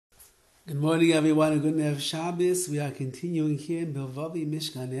Good morning, everyone, and good to have Shabbos. We are continuing here in BILVAVI,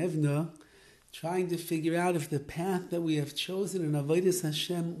 MISHKAN, EVNEH, trying to figure out if the path that we have chosen in Avodas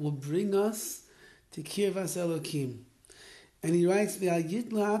Hashem will bring us to Kirvas Elokim. And he writes,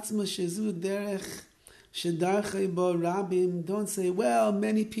 don't say, well,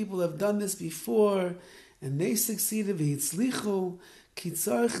 many people have done this before, and they succeeded.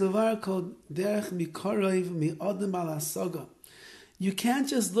 You can't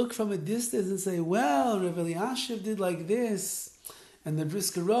just look from a distance and say, well, Rav Eliashiv did like this, and the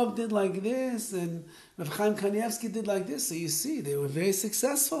Brisker Rav did like this, and Rav Chaim Kanievsky did like this. So you see, they were very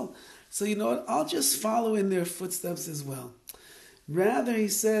successful. So you know what? I'll just follow in their footsteps as well. Rather, he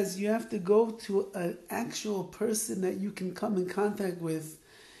says, you have to go to an actual person that you can come in contact with,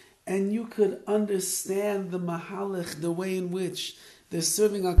 and you could understand the mahalach, the way in which they're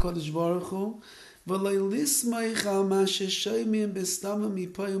serving HaKadosh Baruch Hu. And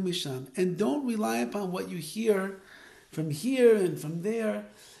don't rely upon what you hear from here and from there.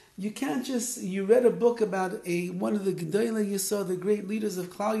 You can't just, you read a book about one of the Gedolei Yisrael, the great leaders of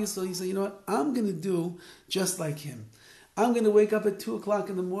Klal Yisrael. You say, you know what, I'm going to do just like him. I'm going to wake up at 2 o'clock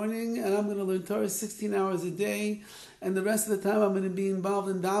in the morning and I'm going to learn Torah 16 hours a day. And the rest of the time I'm going to be involved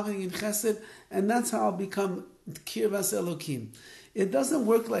in davening and chesed. And that's how I'll become Kirvas Elokim. It doesn't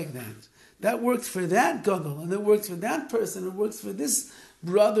work like that. That worked for that gadol, and it works for that person, it works for this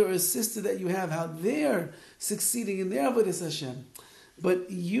brother or sister that you have, how they're succeeding in their Avodas Hashem. But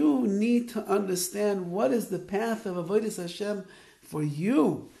you need to understand what is the path of Avodas Hashem for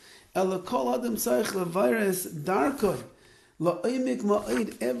you.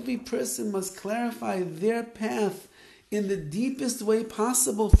 Every person must clarify their path in the deepest way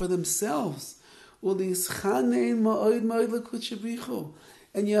possible for themselves.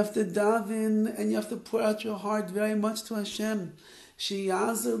 And you have to daven, and you have to pour out your heart very much to Hashem.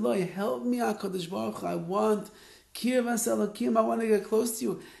 Sheyazer Loi, help me, HaKadosh Baruch Hu. I want Kirvas Elokim. I want to get close to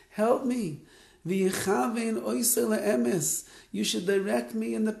you. Help me. V'yichavein oisei le'emes. You should direct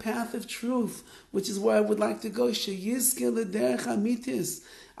me in the path of truth, which is where I would like to go. Sheyizke l'derech amitis.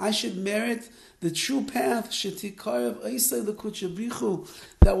 I should merit the true path. Shetikarev oisei l'kutshabrichu.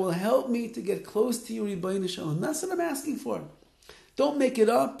 That will help me to get close to you, Rebbeinu Shalom. That's what I'm asking for. Don't make it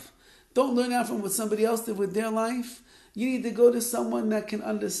up. Don't learn out from what somebody else did with their life. You need to go to someone that can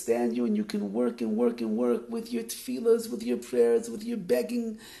understand you, and you can work and work and work with your tefillahs, with your prayers, with your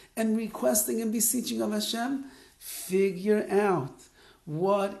begging and requesting and beseeching of Hashem. Figure out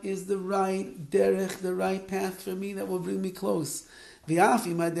what is the right derech, the right path for me that will bring me close.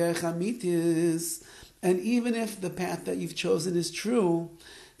 V'afi my derech amitis. And even if the path that you've chosen is true,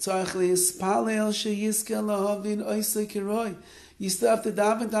 you still have to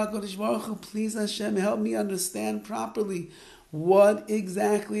daven to HaKadosh Baruch Hu, please Hashem, help me understand properly what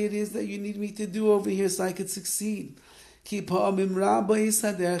exactly it is that you need me to do over here so I could succeed. Many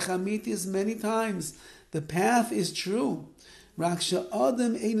times, the path is true. But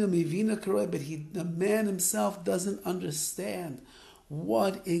the man himself doesn't understand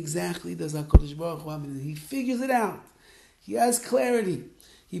what exactly does HaKadosh Baruch Hu want me to do. He figures it out. He has clarity.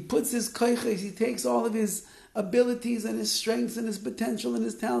 He puts his koiches, he takes all of his abilities and his strengths and his potential and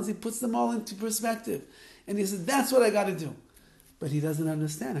his talents, he puts them all into perspective. And he says, that's what I got to do. But he doesn't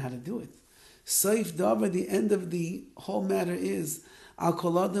understand how to do it. Saif Davar, the end of the whole matter is, a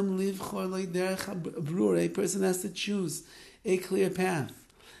person has to choose a clear path.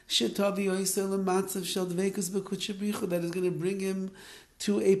 That is going to bring him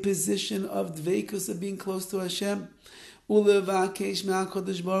to a position of dveikus, of being close to Hashem. And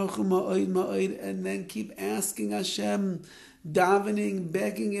then keep asking Hashem, davening,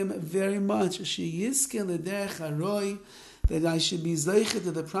 begging Him very much, that I should be zeicha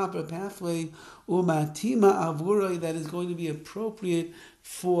to the proper pathway, that is going to be appropriate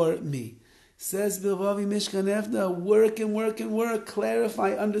for me. Says BILVAVI MISHKAN EVNEH, work and work and work,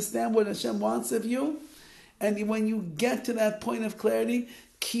 clarify, understand what Hashem wants of you, and when you get to that point of clarity,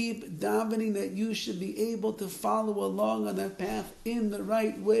 keep davening that you should be able to follow along on that path in the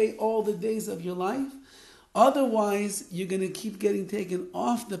right way all the days of your life. Otherwise, you're going to keep getting taken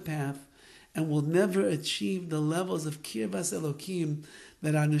off the path and will never achieve the levels of Kirvas Elokim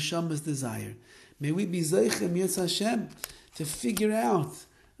that our neshamas desire. May we be zeichem Yetz Hashem to figure out,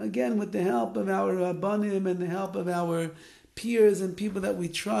 again with the help of our Rabbanim and the help of our peers and people that we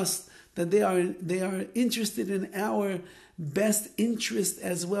trust, that they are interested in our best interest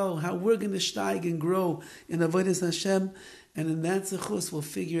as well, how we're going to steig and grow in Avodas Hashem, and in that zechus we'll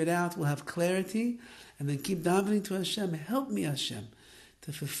figure it out, we'll have clarity, and then keep davening to Hashem, help me Hashem,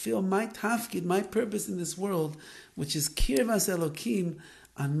 to fulfill my tafkid, my purpose in this world, which is Kirvas Elokim,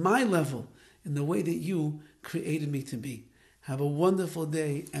 on my level, in the way that you created me to be. Have a wonderful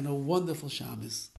day and a wonderful Shabbos.